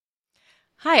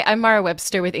Hi, I'm Mara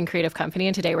Webster with In Creative Company,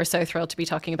 and today we're so thrilled to be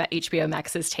talking about HBO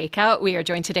Max's Takeout. We are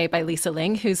joined today by Lisa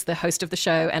Ling, who's the host of the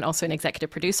show and also an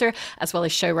executive producer, as well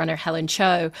as showrunner Helen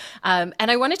Cho. And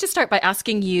I wanted to start by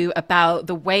asking you about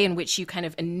the way in which you kind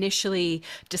of initially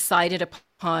decided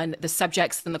upon the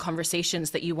subjects and the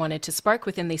conversations that you wanted to spark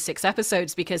within these 6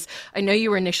 episodes, because I know you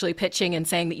were initially pitching and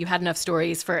saying that you had enough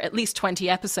stories for at least 20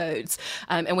 episodes.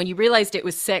 And when you realized it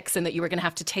was 6 and that you were going to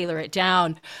have to tailor it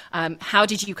down, how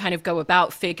did you kind of go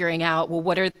about figuring out, well,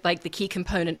 what are like the key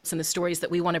components and the stories that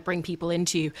we want to bring people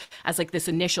into as like this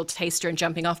initial taster and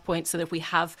jumping off point, so that if we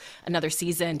have another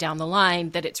season down the line,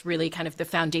 that it's really kind of the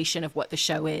foundation of what the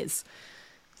show is?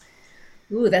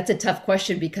 Ooh, that's a tough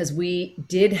question because we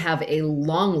did have a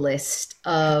long list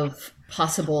of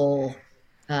possible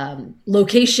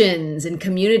locations and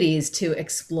communities to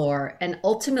explore. And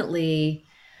ultimately,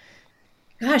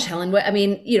 gosh, Helen, I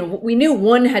mean, we knew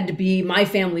one had to be my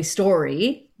family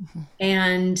story.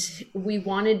 And we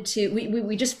wanted to,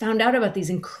 we just found out about these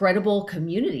incredible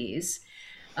communities,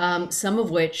 some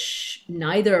of which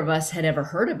neither of us had ever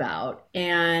heard about.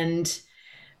 And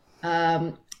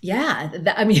I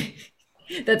mean,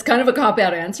 that's kind of a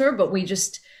cop-out answer, but we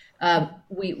just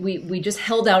we just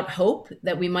held out hope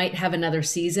that we might have another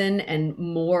season and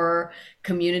more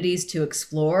communities to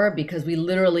explore, because we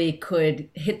literally could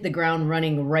hit the ground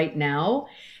running right now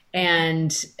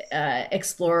and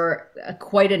explore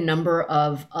quite a number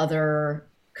of other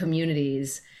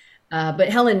communities. But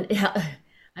Helen, I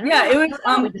don't know It was.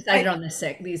 how we decided on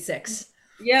these six.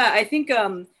 Yeah, I think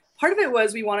part of it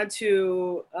was we wanted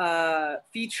to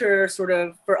feature sort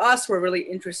of, for us, were really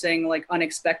interesting, like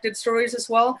unexpected stories as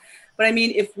well. But I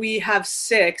mean, if we have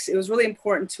 6, it was really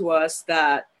important to us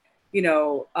that,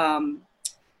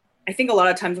 I think a lot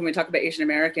of times when we talk about Asian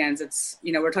Americans, it's,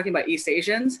 we're talking about East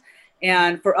Asians.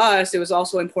 And for us, it was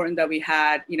also important that we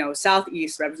had,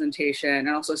 Southeast representation and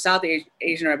also South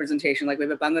Asian representation. Like we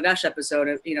have a Bangladesh episode,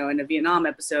 and a Vietnam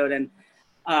episode and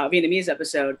Vietnamese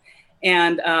episode.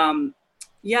 And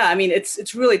I mean,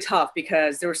 it's really tough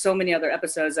because there were so many other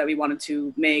episodes that we wanted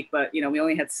to make, but, we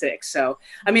only had 6. So,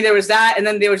 I mean, there was that. And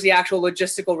then there was the actual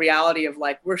logistical reality of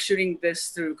like, we're shooting this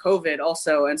through COVID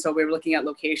also. And so we were looking at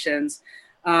locations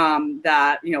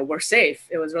that, were safe.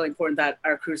 It was really important that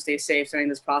our crew stay safe during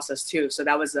this process too. So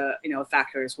that was a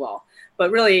factor as well.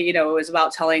 But really, it was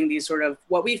about telling these sort of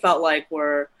what we felt like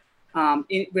were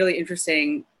really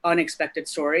interesting, unexpected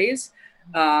stories.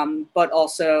 But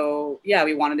also,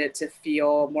 we wanted it to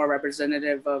feel more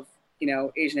representative of,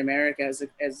 Asian America as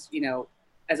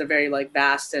a very like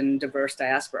vast and diverse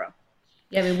diaspora.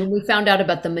 Yeah, I mean, when we found out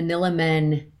about the Manila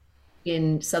Men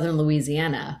in southern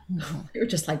Louisiana, we were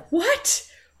just like, what?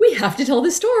 We have to tell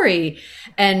the story.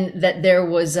 And that there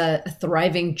was a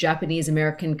thriving Japanese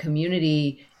American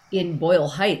community in Boyle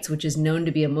Heights, which is known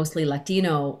to be a mostly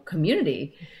Latino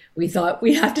community. We thought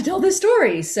we have to tell this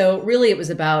story. So really it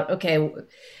was about, okay,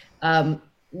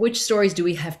 which stories do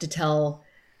we have to tell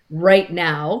right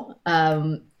now?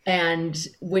 And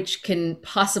which can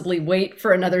possibly wait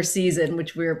for another season,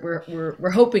 which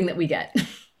we're hoping that we get.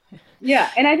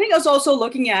 Yeah, and I think I was also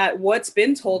looking at what's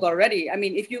been told already. I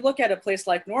mean, if you look at a place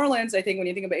like New Orleans, I think when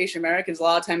you think about Asian Americans, a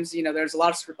lot of times, there's a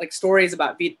lot of like stories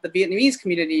about the Vietnamese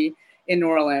community in New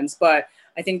Orleans, but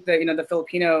I think that, the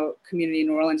Filipino community in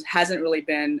New Orleans hasn't really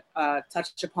been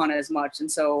touched upon as much.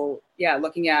 And so,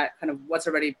 looking at kind of what's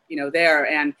already, there.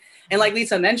 And like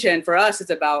Lisa mentioned, for us, it's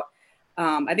about,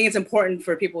 I think it's important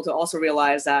for people to also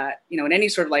realize that, in any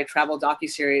sort of like travel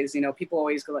docuseries, people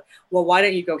always go like, well, why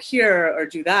don't you go here or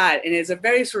do that? And it's a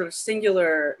very sort of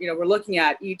singular, we're looking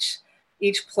at each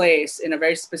place in a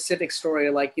very specific story.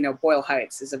 Like, Boyle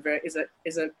Heights is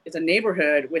a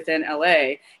neighborhood within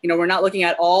LA. We're not looking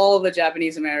at all the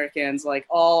Japanese Americans, like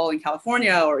all in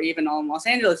California or even all in Los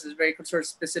Angeles. It's a very sort of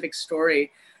specific story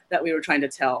that we were trying to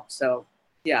tell. So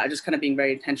just kind of being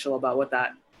very intentional about what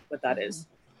that is.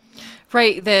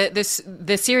 Right.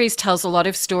 The series tells a lot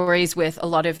of stories with a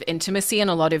lot of intimacy and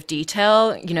a lot of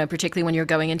detail, particularly when you're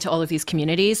going into all of these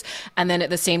communities. And then at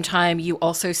the same time, you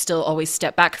also still always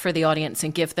step back for the audience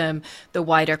and give them the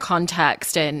wider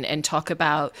context and talk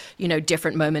about,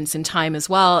 different moments in time as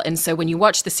well. And so when you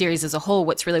watch the series as a whole,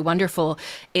 what's really wonderful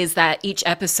is that each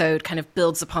episode kind of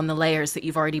builds upon the layers that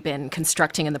you've already been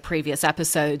constructing in the previous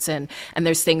episodes. And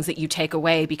there's things that you take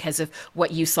away because of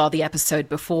what you saw the episode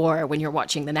before when you're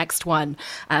watching the next one.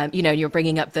 You're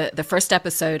bringing up the first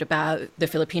episode about the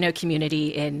Filipino community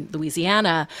in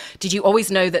Louisiana. Did you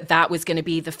always know that that was going to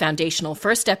be the foundational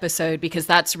first episode? Because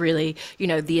that's really,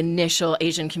 the initial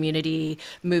Asian community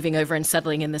moving over and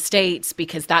settling in the States,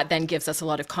 because that then gives us a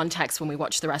lot of context when we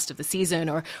watch the rest of the season.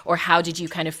 Or how did you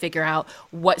kind of figure out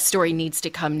what story needs to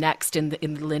come next in the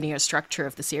linear structure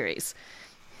of the series?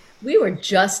 We were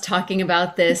just talking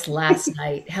about this last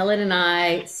night. Helen and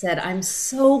I said, I'm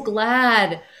so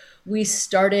glad we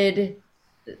started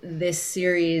this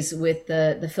series with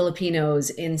the Filipinos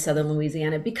in Southern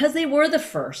Louisiana, because they were the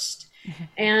first. Mm-hmm.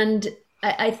 And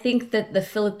I think that the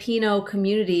Filipino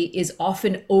community is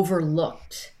often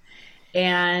overlooked.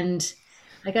 And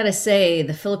I got to say,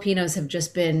 the Filipinos have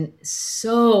just been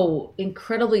so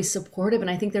incredibly supportive,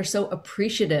 and I think they're so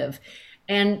appreciative,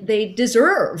 and they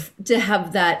deserve to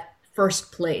have that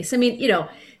first place. I mean,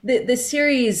 the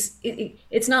series,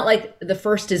 it's not like the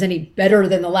first is any better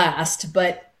than the last,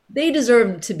 but they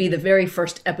deserve to be the very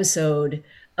first episode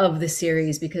of the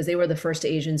series because they were the first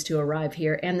Asians to arrive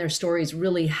here, and their stories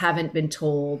really haven't been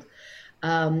told.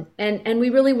 And we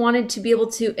really wanted to be able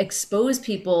to expose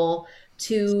people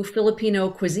to Filipino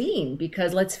cuisine,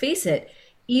 because let's face it,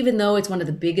 even though it's one of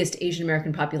the biggest Asian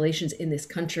American populations in this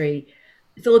country,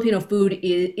 Filipino food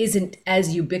isn't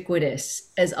as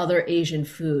ubiquitous as other Asian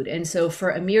food. And so for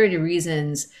a myriad of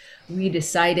reasons, we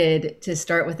decided to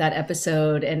start with that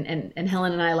episode. And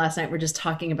Helen and I last night were just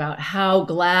talking about how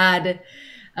glad,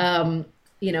 how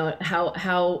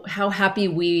happy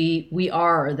we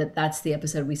are that that's the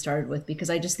episode we started with, because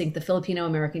I just think the Filipino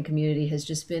American community has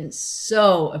just been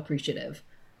so appreciative.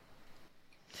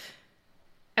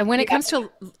 And when it comes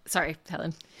to, sorry,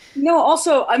 Helen. No,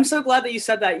 also, I'm so glad that you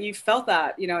said that you felt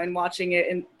that, in watching it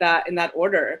in that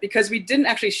order, because we didn't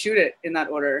actually shoot it in that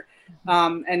order.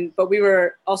 But we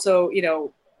were also,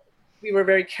 we were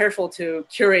very careful to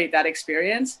curate that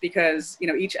experience, because,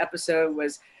 each episode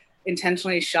was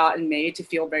intentionally shot and made to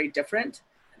feel very different.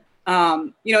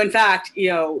 In fact,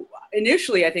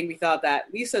 initially, I think we thought that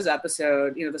Lisa's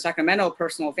episode, the Sacramento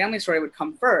personal family story would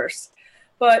come first.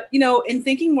 But, in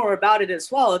thinking more about it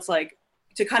as well, it's like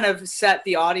to kind of set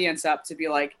the audience up to be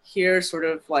like, here's sort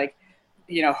of like,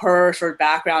 her sort of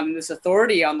background and this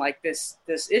authority on like this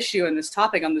issue and this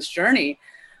topic on this journey.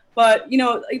 But,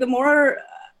 the more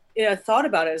I thought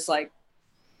about it, it's like,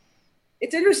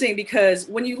 it's interesting because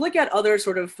when you look at other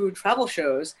sort of food travel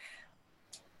shows,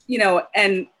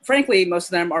 and frankly, most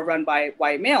of them are run by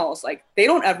white males, like they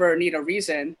don't ever need a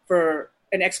reason for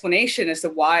an explanation as to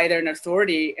why they're an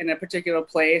authority in a particular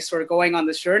place or going on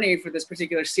this journey for this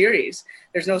particular series.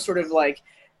 There's no sort of like,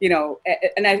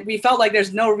 we felt like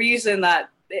there's no reason that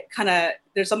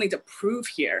there's something to prove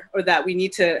here, or that we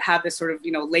need to have this sort of,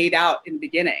 laid out in the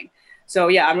beginning. So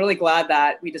yeah, I'm really glad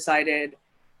that we decided,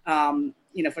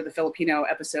 for the Filipino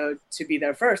episode to be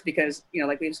there first, because,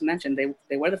 like we just mentioned,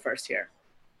 they were the first here.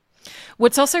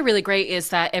 What's also really great is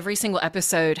that every single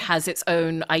episode has its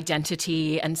own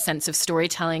identity and sense of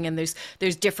storytelling, and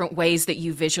there's different ways that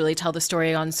you visually tell the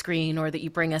story on screen, or that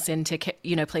you bring us into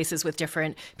places with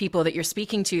different people that you're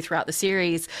speaking to throughout the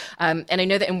series. And I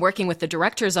know that in working with the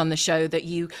directors on the show, that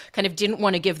you kind of didn't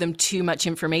want to give them too much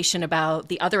information about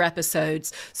the other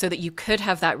episodes, so that you could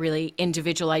have that really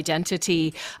individual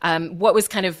identity. What was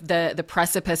kind of the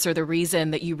precipice or the reason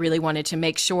that you really wanted to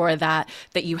make sure that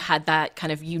you had that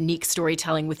kind of unique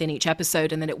storytelling within each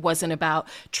episode, and that it wasn't about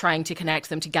trying to connect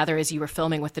them together as you were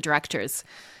filming with the directors?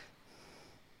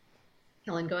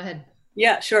 Helen, go ahead.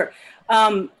 Yeah, sure.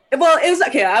 Well, it was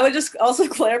okay. I would just also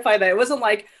clarify that it wasn't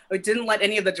like we didn't let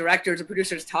any of the directors or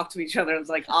producers talk to each other. It was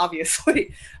like,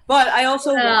 obviously, but I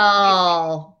also,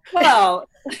 I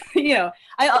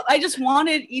just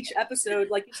wanted each episode,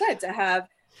 like you said, to have,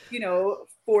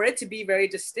 for it to be very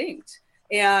distinct.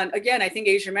 And again, I think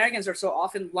Asian Americans are so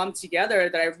often lumped together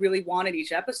that I really wanted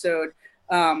each episode.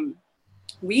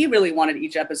 We really wanted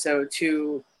each episode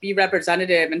to be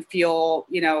representative and feel,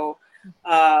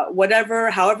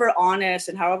 however honest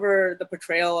and however the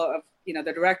portrayal of,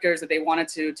 the directors that they wanted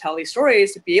to tell these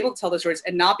stories, to be able to tell the stories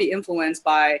and not be influenced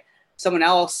by someone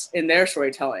else in their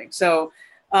storytelling. So,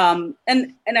 and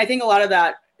I think a lot of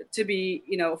that, to be,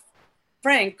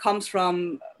 frank, comes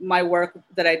from my work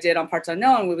that I did on Parts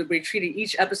Unknown. We treated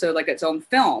each episode like its own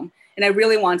film. And I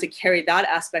really wanted to carry that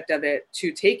aspect of it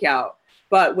to Takeout,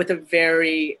 but with a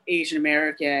very Asian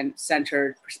American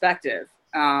centered perspective.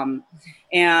 I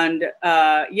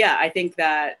think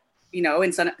that,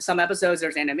 in some episodes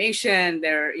there's animation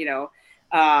there,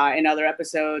 in other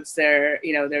episodes there,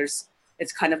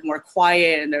 it's kind of more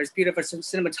quiet and there's beautiful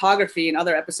cinematography. In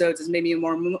other episodes is maybe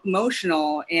more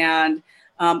emotional. And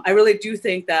I really do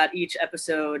think that each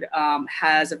episode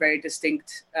has a very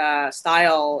distinct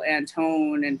style and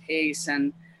tone and pace,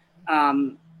 and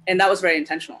that was very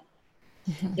intentional.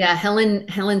 Yeah,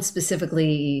 Helen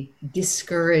specifically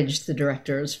discouraged the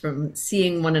directors from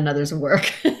seeing one another's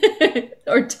work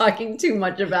or talking too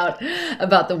much about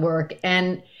the work.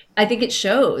 And I think it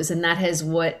shows, and that has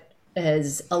what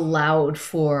has allowed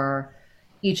for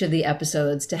each of the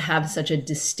episodes to have such a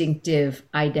distinctive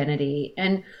identity.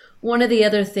 And one of the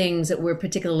other things that we're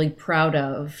particularly proud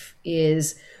of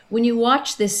is when you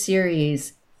watch this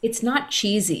series, it's not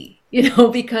cheesy,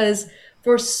 because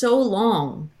for so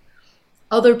long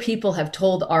other people have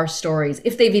told our stories,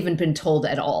 if they've even been told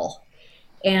at all.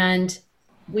 And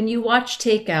when you watch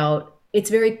Takeout, it's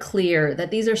very clear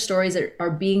that these are stories that are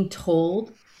being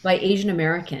told by Asian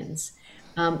Americans.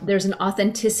 There's an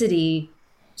authenticity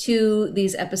to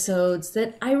these episodes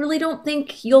that I really don't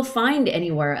think you'll find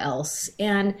anywhere else.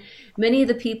 And many of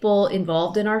the people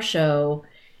involved in our show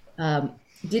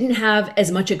didn't have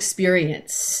as much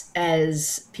experience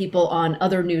as people on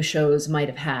other new shows might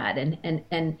have had.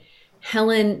 And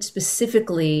Helen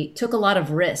specifically took a lot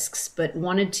of risks, but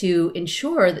wanted to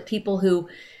ensure that people who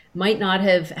might not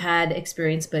have had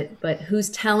experience, but whose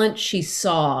talent she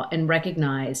saw and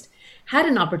recognized, had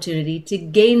an opportunity to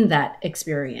gain that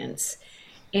experience.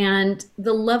 And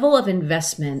the level of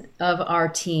investment of our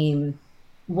team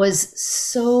was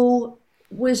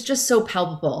just so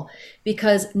palpable,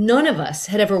 because none of us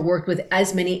had ever worked with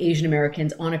as many Asian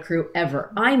Americans on a crew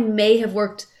ever. I may have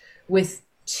worked with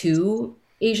 2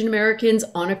 Asian Americans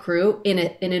on a crew in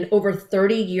an over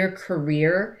 30-year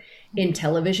career in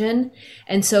television.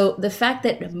 And so the fact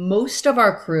that most of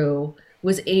our crew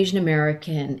was Asian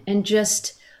American, and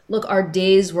just look, our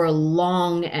days were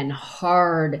long and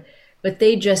hard, but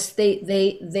they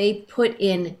put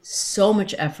in so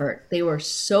much effort. They were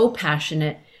so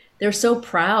passionate. They're so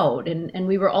proud. And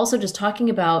we were also just talking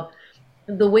about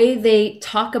the way they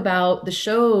talk about the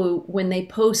show when they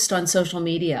post on social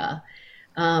media,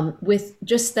 with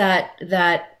just that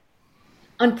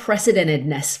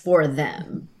unprecedentedness for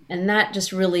them. And that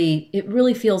just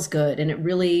really feels good. And it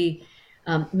really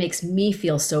makes me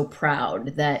feel so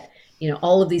proud that,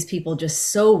 all of these people just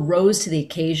so rose to the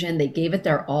occasion. They gave it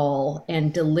their all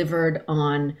and delivered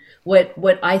on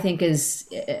what I think is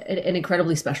an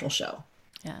incredibly special show.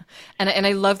 Yeah. And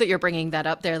I love that you're bringing that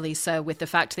up there, Lisa, with the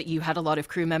fact that you had a lot of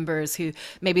crew members who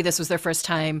maybe this was their first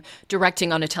time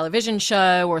directing on a television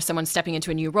show, or someone stepping into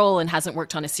a new role and hasn't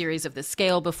worked on a series of this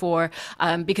scale before,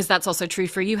 because that's also true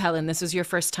for you, Helen. This was your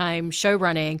first time show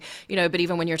running, but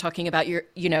even when you're talking about your,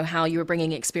 how you were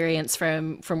bringing experience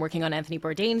from working on Anthony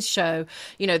Bourdain's show,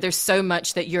 there's so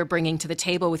much that you're bringing to the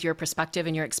table with your perspective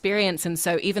and your experience. And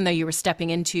so even though you were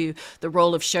stepping into the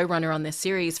role of showrunner on this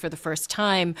series for the first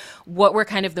time, what were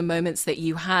kind of the moments that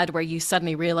you had where you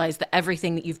suddenly realized that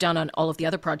everything that you've done on all of the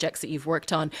other projects that you've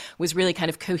worked on was really kind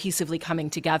of cohesively coming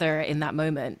together in that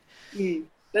moment?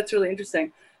 That's really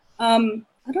interesting. I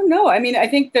don't know. I mean, I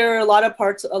think there are a lot of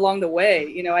parts along the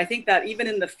way. I think that even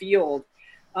in the field,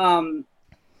 a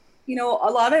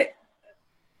lot of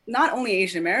not only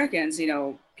Asian Americans,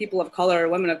 people of color,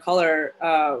 women of color,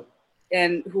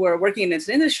 and who are working in this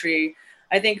industry,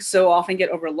 I think so often get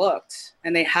overlooked.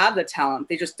 And they have the talent,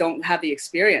 they just don't have the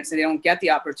experience, and they don't get the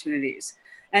opportunities.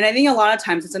 And I think a lot of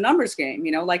times it's a numbers game,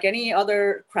 like any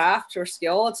other craft or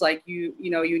skill. It's like you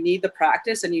need the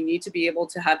practice, and you need to be able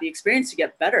to have the experience to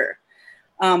get better.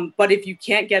 But if you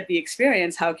can't get the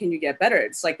experience, how can you get better?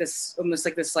 It's like this, almost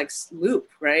like this loop,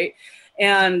 right?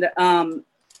 And I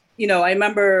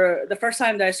remember the first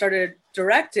time that I started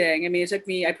directing. I mean,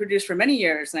 I produced for many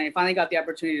years, and I finally got the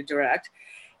opportunity to direct.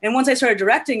 And once I started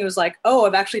directing, it was like, oh,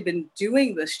 I've actually been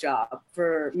doing this job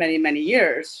for many, many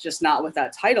years, just not with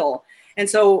that title. And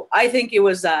so I think it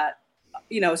was that,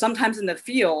 sometimes in the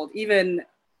field, even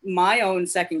my own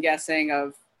second guessing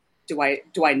of, do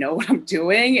I know what I'm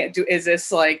doing? Is this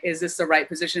the right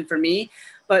position for me?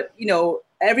 But,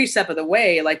 every step of the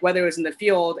way, like whether it was in the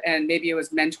field and maybe it was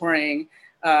mentoring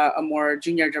a more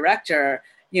junior director,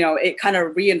 it kind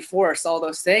of reinforced all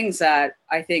those things that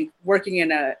I think working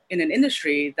in an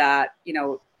industry that,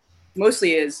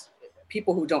 mostly is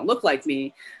people who don't look like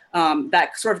me,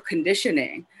 that sort of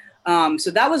conditioning.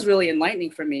 So that was really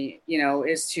enlightening for me,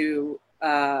 is to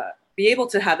be able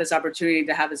to have this opportunity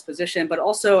to have this position. But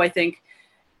also I think,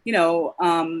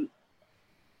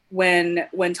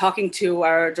 when talking to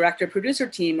our director producer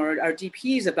team or our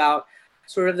DPs about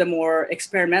sort of the more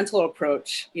experimental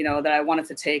approach, that I wanted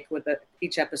to take with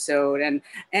each episode,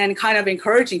 and kind of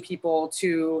encouraging people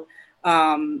to,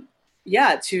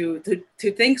 yeah, to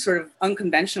think sort of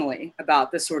unconventionally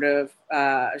about this sort of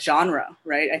genre,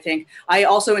 right? I think I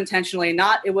also intentionally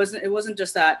it wasn't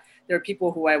just that there are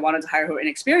people who I wanted to hire who are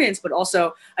inexperienced, but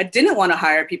also I didn't want to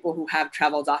hire people who have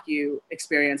travel docu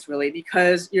experience, really,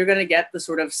 because you're going to get the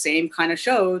sort of same kind of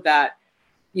show that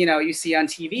you see on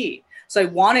TV. So I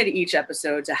wanted each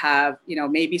episode to have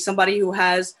maybe somebody who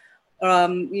has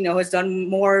has done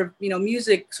more,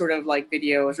 music sort of like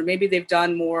videos, or maybe they've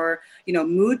done more,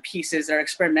 mood pieces that are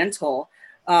experimental,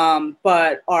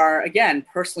 but are, again,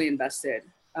 personally invested.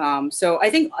 So I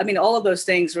mean, all of those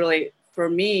things really, for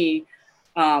me,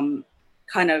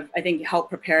 kind of, I think, help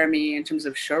prepare me in terms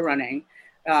of show running,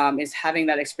 is having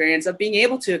that experience of being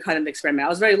able to kind of experiment. I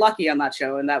was very lucky on that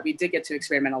show in that we did get to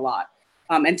experiment a lot,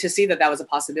 and to see that that was a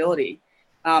possibility.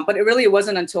 But it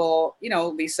wasn't until,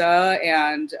 Lisa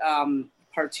and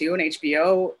Part Two and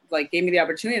HBO like gave me the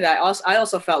opportunity that I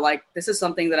also felt like this is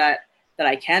something that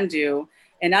I can do.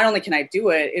 And not only can I do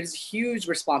it, it is a huge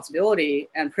responsibility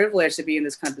and privilege to be in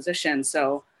this kind of position.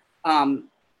 So, it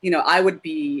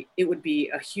would be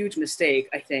a huge mistake,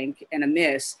 I think, and a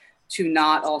miss to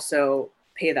not also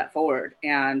pay that forward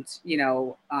and,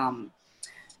 and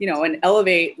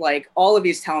elevate like all of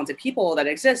these talented people that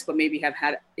exist, but maybe have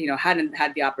had, hadn't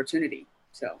had the opportunity.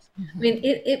 So, I mean,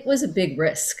 it was a big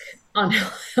risk on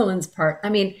Helen's part. I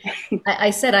mean,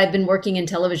 I said I've been working in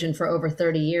television for over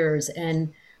 30 years,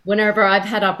 and whenever I've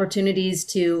had opportunities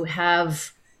to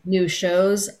have new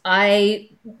shows, I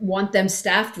want them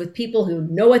staffed with people who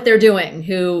know what they're doing,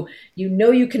 who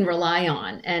you can rely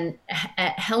on. And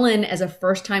Helen, as a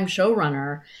first-time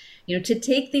showrunner, to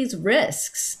take these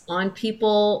risks on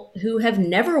people who have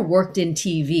never worked in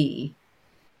TV,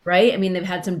 right? I mean, they've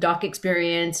had some doc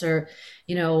experience or,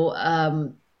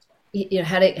 had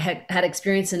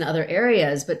experience in other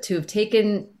areas, but to have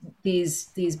taken these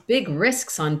big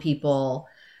risks on people,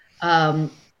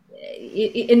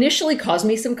 it initially caused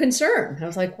me some concern. I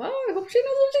was like, well, I hope she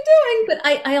knows what she's doing. But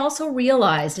I also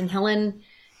realized, and Helen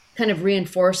kind of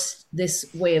reinforced this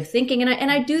way of thinking,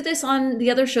 and I do this on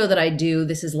the other show that I do,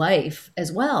 This Is Life,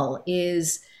 as well,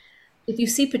 is if you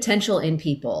see potential in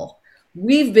people,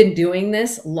 we've been doing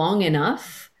this long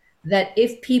enough that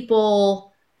if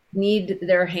people need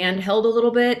their hand held a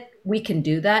little bit, we can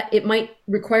do that. It might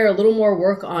require a little more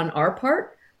work on our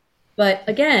part. But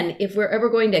again, if we're ever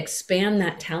going to expand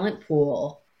that talent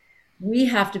pool, we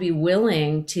have to be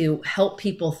willing to help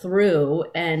people through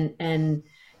and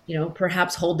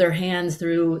perhaps hold their hands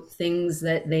through things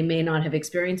that they may not have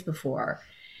experienced before.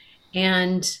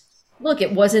 And look,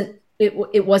 it wasn't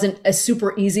a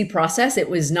super easy process. It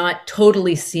was not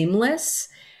totally seamless.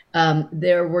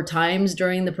 There were times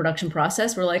during the production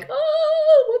process where like,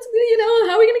 oh,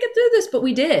 how are we going to get through this? But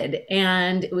we did.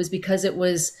 And it was because it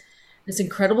was this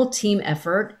incredible team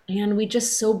effort, and we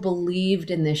just so believed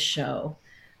in this show.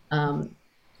 But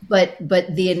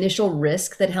the initial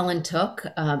risk that Helen took,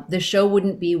 the show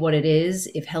wouldn't be what it is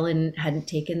if Helen hadn't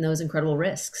taken those incredible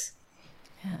risks.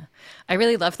 Yeah, I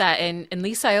really love that. And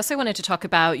Lisa, I also wanted to talk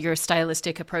about your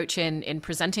stylistic approach in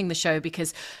presenting the show,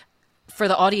 because for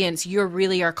the audience, you're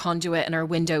really our conduit and our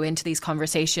window into these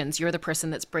conversations. You're the person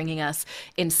that's bringing us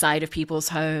inside of people's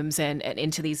homes and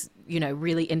into these,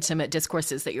 really intimate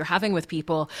discourses that you're having with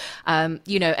people.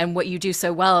 And what you do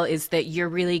so well is that you're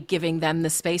really giving them the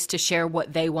space to share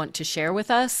what they want to share with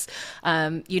us.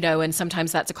 And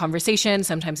sometimes that's a conversation.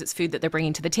 Sometimes it's food that they're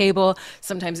bringing to the table.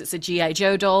 Sometimes it's a G.I.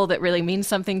 Joe doll that really means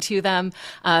something to them.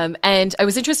 And I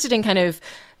was interested in kind of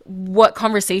what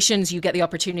conversations you get the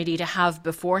opportunity to have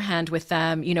beforehand with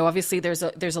them. Obviously there's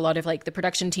a lot of like the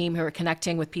production team who are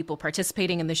connecting with people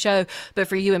participating in the show, but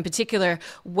for you in particular,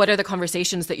 what are the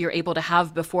conversations that you're able to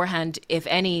have beforehand, if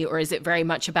any, or is it very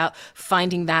much about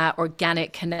finding that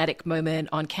organic kinetic moment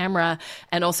on camera,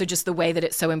 and also just the way that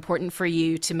it's so important for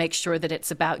you to make sure that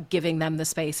it's about giving them the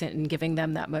space and giving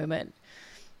them that moment?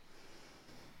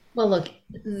 Well, look,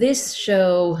 this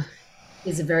show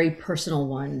is a very personal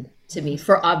one to me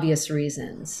for obvious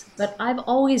reasons. But I've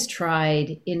always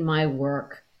tried in my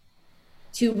work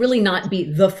to really not be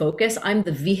the focus. I'm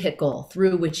the vehicle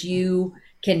through which you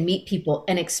can meet people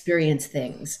and experience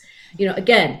things.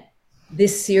 Again,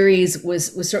 this series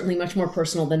was certainly much more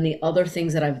personal than the other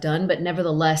things that I've done, but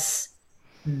nevertheless,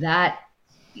 that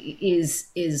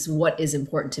is what is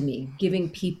important to me, giving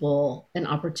people an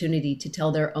opportunity to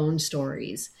tell their own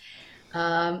stories.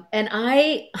 And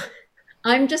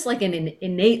I'm just like an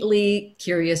innately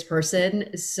curious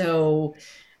person. So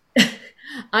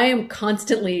I am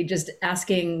constantly just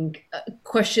asking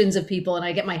questions of people, and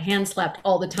I get my hand slapped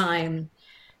all the time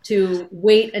to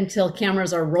wait until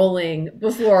cameras are rolling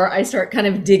before I start kind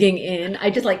of digging in.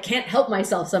 I just like can't help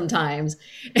myself sometimes.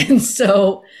 And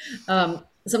so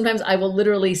sometimes I will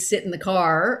literally sit in the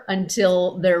car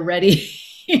until they're ready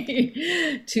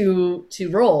to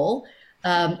roll.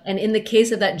 And in the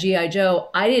case of that GI Joe,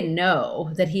 I didn't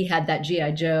know that he had that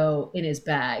GI Joe in his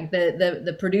bag.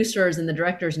 The producers and the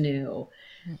directors knew,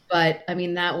 but I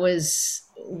mean that was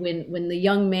when the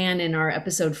young man in our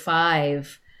episode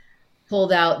 5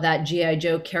 pulled out that GI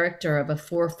Joe character of a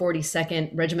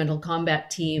 442nd Regimental Combat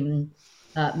Team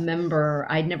member.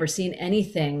 I'd never seen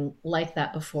anything like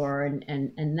that before,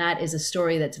 and that is a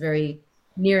story that's very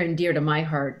near and dear to my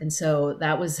heart. And so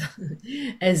that was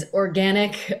as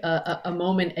organic a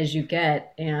moment as you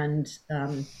get. And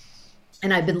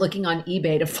I've been looking on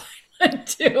eBay to find one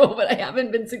too, but I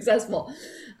haven't been successful.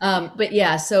 But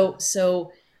yeah,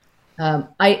 so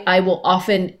I will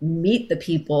often meet the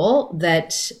people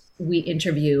that we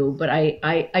interview, but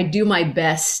I do my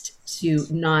best to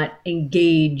not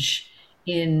engage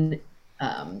in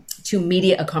to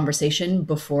media a conversation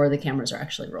before the cameras are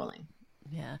actually rolling.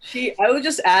 Yeah. I would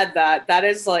just add that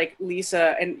is like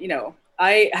Lisa, and Lisa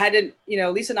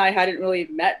and I hadn't really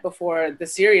met before the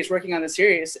series, working on the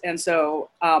series. And so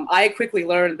I quickly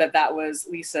learned that was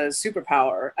Lisa's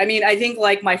superpower. I mean, I think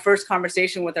like my first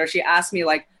conversation with her, she asked me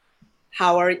like,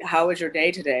 how is your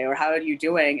day today? Or how are you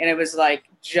doing? And it was like,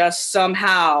 just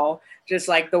somehow, just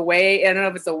like the way, I don't know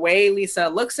if it's the way Lisa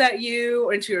looks at you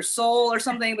or into your soul or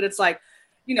something, but it's like,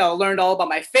 learned all about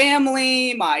my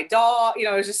family, my dog,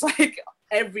 it's just like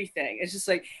everything. It's just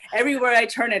like everywhere I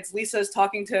turn, it's Lisa's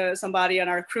talking to somebody on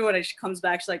our crew, and she comes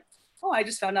back, she's like, oh, I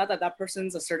just found out that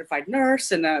person's a certified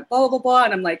nurse and blah, blah, blah, blah.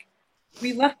 And I'm like,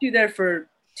 we left you there for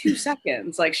 2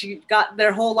 seconds. Like she got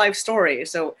their whole life story.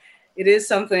 So it is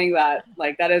something that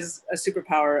is a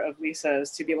superpower of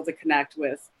Lisa's, to be able to connect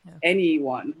with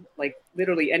anyone, like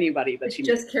literally anybody that she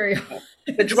just carry on.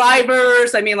 The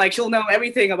drivers. I mean, like she'll know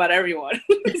everything about everyone.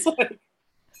 It's like,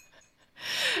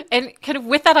 and kind of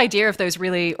with that idea of those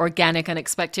really organic,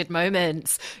 unexpected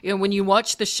moments, when you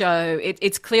watch the show,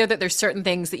 it's clear that there's certain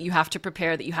things that you have to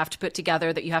prepare, that you have to put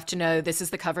together, that you have to know this is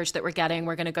the coverage that we're getting.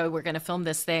 We're going to film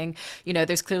this thing.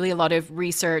 There's clearly a lot of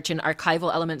research and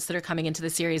archival elements that are coming into the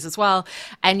series as well.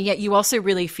 And yet you also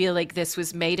really feel like this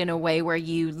was made in a way where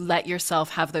you let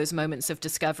yourself have those moments of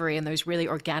discovery and those really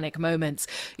organic moments,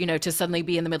 to suddenly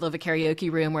be in the middle of a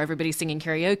karaoke room where everybody's singing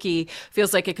karaoke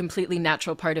feels like a completely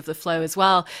natural part of the flow as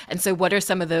well. And so what are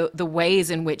some of the ways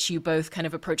in which you both kind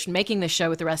of approached making the show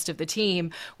with the rest of the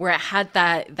team, where it had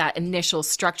that initial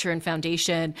structure and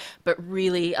foundation, but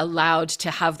really allowed to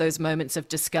have those moments of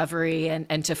discovery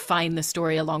and to find the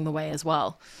story along the way as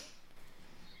well?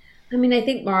 I mean, I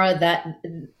think, Mara,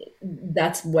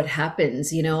 that's what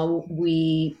happens.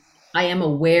 I am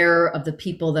aware of the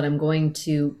people that I'm going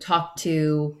to talk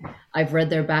to. I've read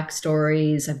their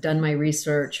backstories. I've done my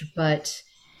research, but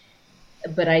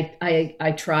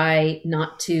I try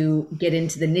not to get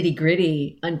into the nitty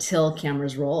gritty until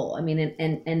cameras roll. I mean,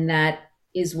 and that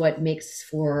is what makes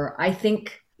for, I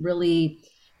think, really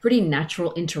pretty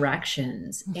natural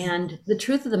interactions. Mm-hmm. And the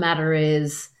truth of the matter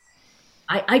is,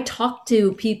 I talk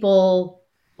to people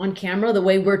on camera the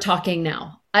way we're talking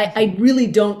now. I really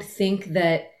don't think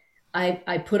that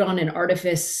I put on an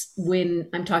artifice when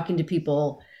I'm talking to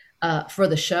people for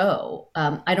the show.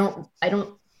 I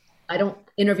don't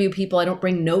interview people. I don't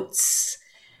bring notes.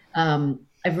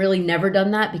 I've really never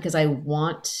done that because I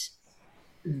want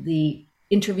the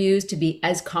interviews to be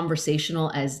as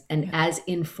conversational as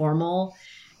informal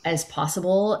as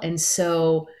possible. And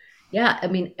so, yeah, I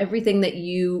mean, everything that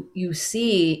you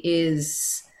see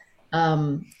is,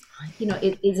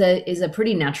 it is a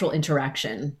pretty natural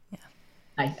interaction. Yeah.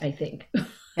 I think.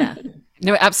 Yeah.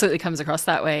 No, it absolutely comes across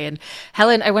that way. And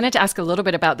Helen, I wanted to ask a little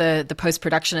bit about the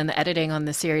post-production and the editing on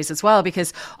the series as well,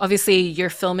 because obviously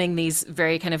you're filming these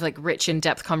very kind of like rich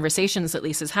in-depth conversations that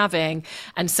Lisa's having.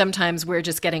 And sometimes we're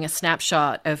just getting a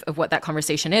snapshot of what that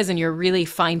conversation is. And you're really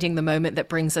finding the moment that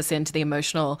brings us into the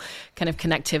emotional kind of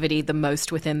connectivity the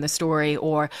most within the story,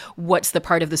 or what's the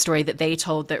part of the story that they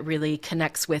told that really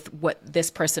connects with what this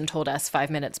person told us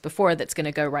 5 minutes before that's going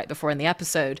to go right before in the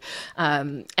episode.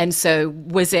 And so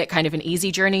was it kind of an easy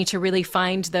journey to really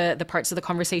find the parts of the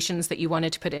conversations that you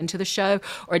wanted to put into the show?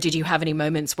 Or did you have any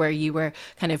moments where you were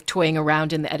kind of toying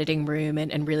around in the editing room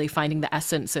and really finding the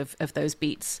essence of those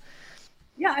beats?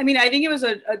 Yeah, I mean, I think it was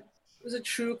a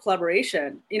true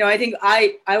collaboration. I think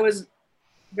I was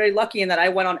very lucky in that I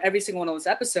went on every single one of those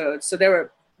episodes. So there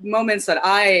were moments that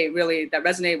that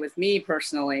resonated with me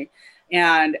personally.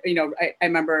 And, I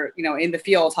remember, in the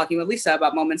field talking with Lisa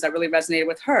about moments that really resonated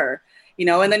with her.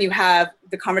 and then you have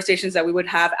the conversations that we would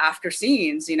have after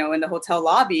scenes, in the hotel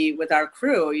lobby with our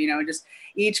crew, just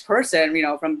each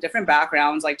person, from different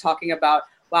backgrounds, like talking about,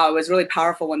 wow, it was really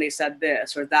powerful when they said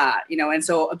this or that, and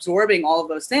so absorbing all of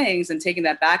those things and taking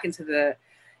that back into the,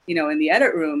 in the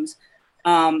edit rooms.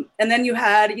 And then you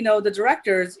had, the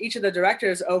directors, each of the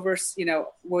directors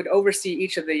would oversee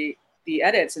each of the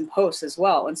edits and posts as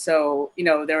well. And so,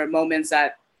 there were moments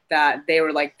that they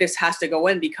were like, this has to go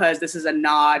in because this is a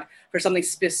nod for something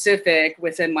specific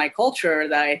within my culture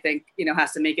that I think,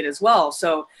 has to make it as well.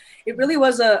 So it really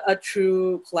was a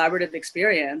true collaborative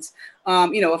experience.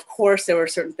 Of course, there were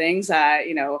certain things that,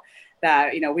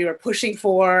 we were pushing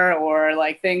for, or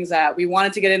like things that we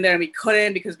wanted to get in there and we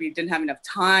couldn't because we didn't have enough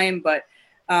time. But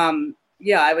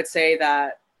I would say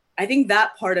that I think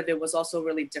that part of it was also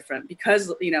really different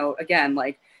because, again,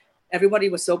 like everybody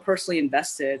was so personally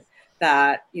invested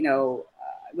that,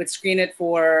 would screen it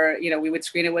for, we would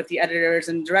screen it with the editors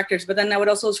and directors, but then I would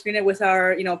also screen it with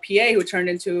our, PA who turned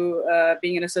into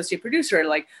being an associate producer.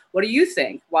 Like, what do you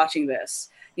think watching this?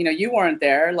 You weren't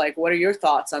there. Like, what are your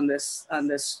thoughts on this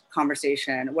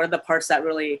conversation? What are the parts that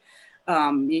really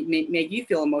made you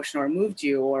feel emotional or moved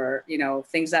you, or,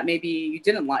 things that maybe you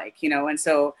didn't like, and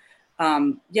so,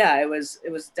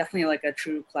 it was definitely like a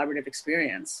true collaborative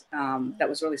experience that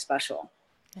was really special.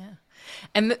 Yeah.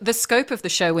 And the scope of the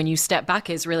show, when you step back,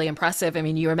 is really impressive. I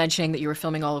mean, you were mentioning that you were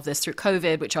filming all of this through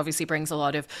COVID, which obviously brings a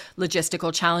lot of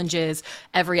logistical challenges.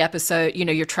 Every episode,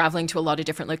 you're traveling to a lot of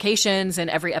different locations, and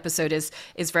every episode is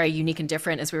very unique and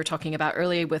different, as we were talking about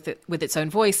earlier, with its own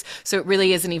voice. So it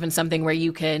really isn't even something where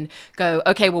you can go,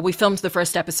 okay, well, we filmed the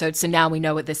first episode, so now we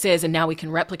know what this is, and now we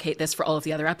can replicate this for all of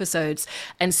the other episodes.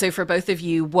 And so for both of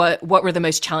you, what were the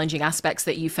most challenging aspects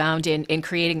that you found in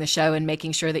creating the show and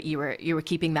making sure that you were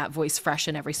keeping that voice fresh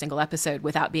in every single episode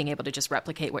without being able to just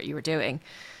replicate what you were doing?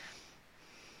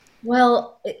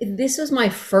 Well, this was my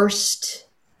first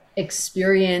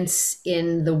experience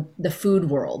in the food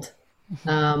world.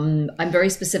 I'm very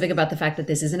specific about the fact that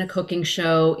this isn't a cooking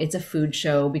show. It's a food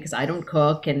show because I don't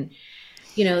cook. And,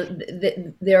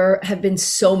 there have been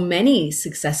so many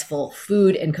successful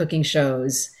food and cooking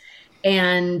shows.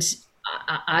 And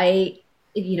I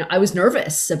was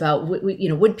nervous about,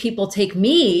 would people take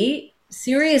me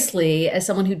seriously as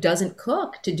someone who doesn't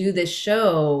cook to do this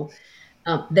show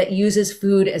that uses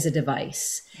food as a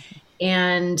device.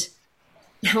 And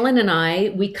Helen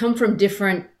and we come from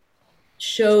different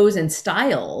shows and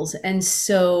styles. And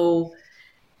so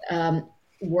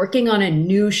working on a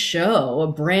new show, a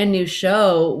brand new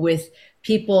show with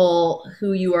people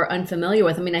who you are unfamiliar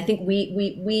with. I mean, I think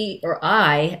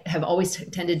I have always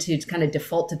tended to kind of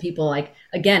default to people like,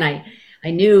 again,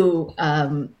 I knew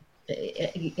I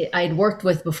had worked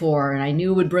with before, and I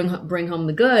knew would bring home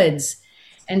the goods.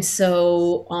 And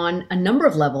so on a number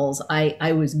of levels,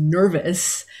 I was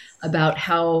nervous about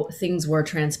how things were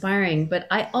transpiring. But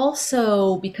I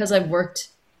also, because I've worked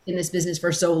in this business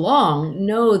for so long,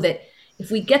 know that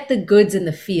if we get the goods in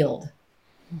the field,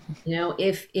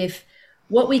 if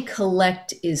what we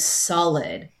collect is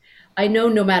solid, I know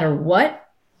no matter what,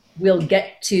 we'll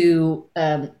get to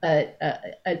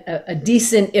a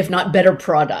decent, if not better,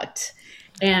 product.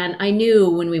 And I knew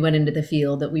when we went into the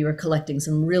field that we were collecting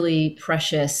some really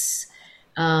precious,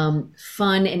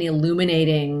 fun and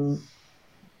illuminating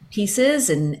pieces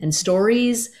and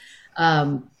stories.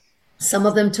 Some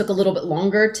of them took a little bit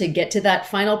longer to get to that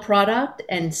final product.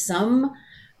 And some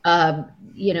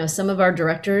of our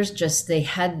directors they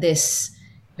had this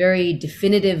very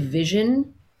definitive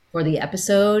vision for the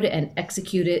episode and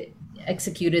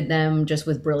executed them just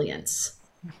with brilliance.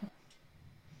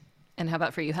 And how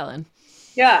about for you, Helen?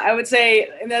 Yeah, I would say,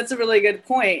 and that's a really good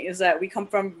point, is that we come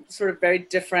from sort of very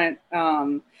different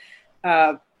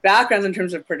backgrounds in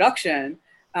terms of production,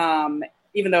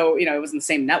 even though, it was in the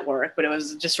same network, but it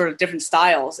was just sort of different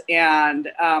styles. And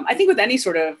I think with any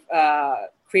sort of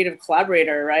creative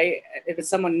collaborator, right, if it's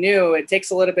someone new, it takes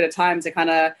a little bit of time to kind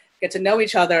of get to know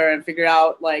each other and figure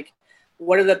out, like,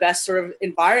 what are the best sort of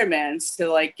environments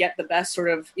to, like, get the best sort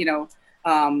of,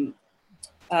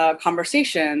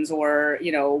 conversations, or,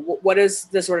 what is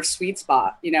the sort of sweet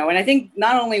spot, and I think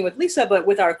not only with Lisa, but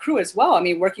with our crew as well. I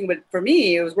mean, for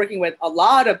me, it was working with a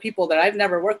lot of people that I've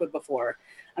never worked with before.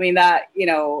 I mean, that,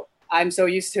 I'm so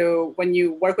used to, when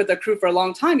you work with a crew for a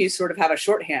long time, you sort of have a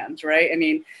shorthand, right? I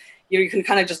mean, you can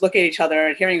kind of just look at each other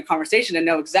and hearing a conversation and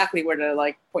know exactly where to,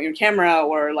 like, point your camera,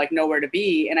 or, like, know where to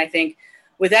be. And I think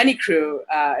with any crew,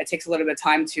 it takes a little bit of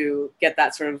time to get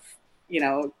that sort of,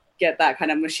 get that kind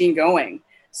of machine going.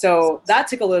 So that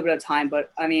took a little bit of time.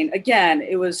 But I mean, again,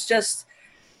 it was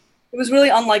really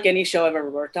unlike any show I've ever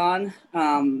worked on.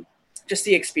 Just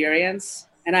the experience,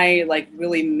 And I like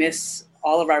really miss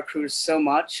all of our crews so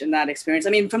much in that experience. I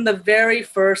mean, from the very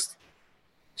first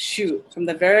shoot, from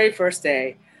the very first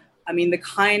day, I mean, the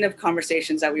kind of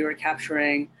conversations that we were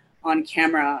capturing on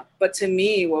camera. But to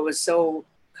me, what was so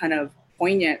kind of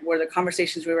poignant were the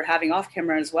conversations we were having off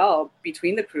camera as well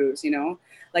between the crews, you know?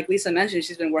 Like Lisa mentioned,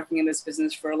 she's been working in this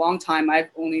business for a long time. I've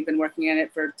only been working in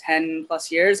it for 10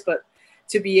 plus years, but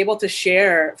to be able to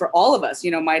share for all of us,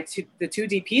 you know, the two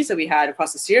DPs that we had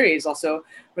across the series also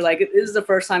were like, this is the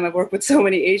first time I've worked with so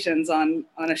many Asians on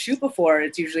a shoot before.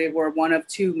 It's usually we're one of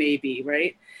two, maybe,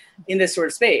 right? In this sort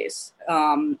of space.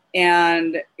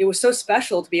 And it was so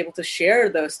special to be able to share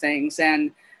those things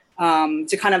and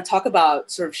to kind of talk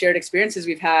about sort of shared experiences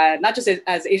we've had, not just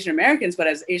as Asian Americans, but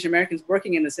as Asian Americans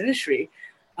working in this industry.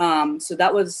 So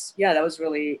that was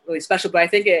really, really special. But I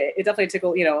think it definitely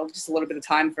took, you know, just a little bit of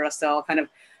time for us to all kind of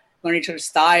learn each other's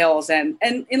styles. And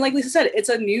like Lisa said, it's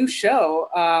a new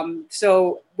show.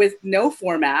 So with no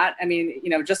format, I mean,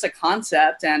 you know, just a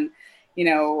concept and, you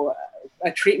know, a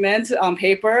treatment on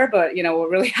paper, but, you know, what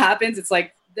really happens, it's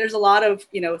like, there's a lot of,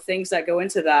 you know, things that go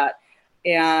into that.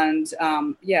 And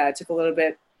it took a little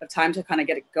bit of time to kind of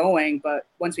get it going. But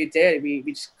once we did, we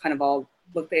just kind of all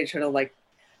looked at each other like,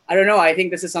 I don't know, I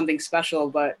think this is something special,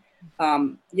 but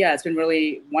it's been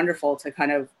really wonderful to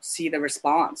kind of see the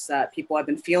response that people have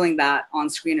been feeling that on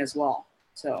screen as well.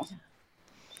 So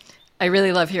I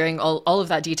really love hearing all of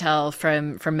that detail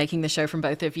from making the show from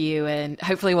both of you, and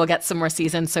hopefully we'll get some more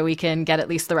seasons so we can get at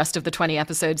least the rest of the 20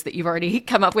 episodes that you've already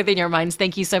come up with in your minds.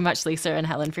 Thank you so much, Lisa and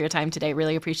Helen, for your time today.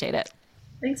 Really appreciate it.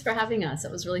 Thanks for having us.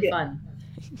 It was really fun.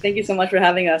 Thank you so much for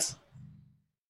having us.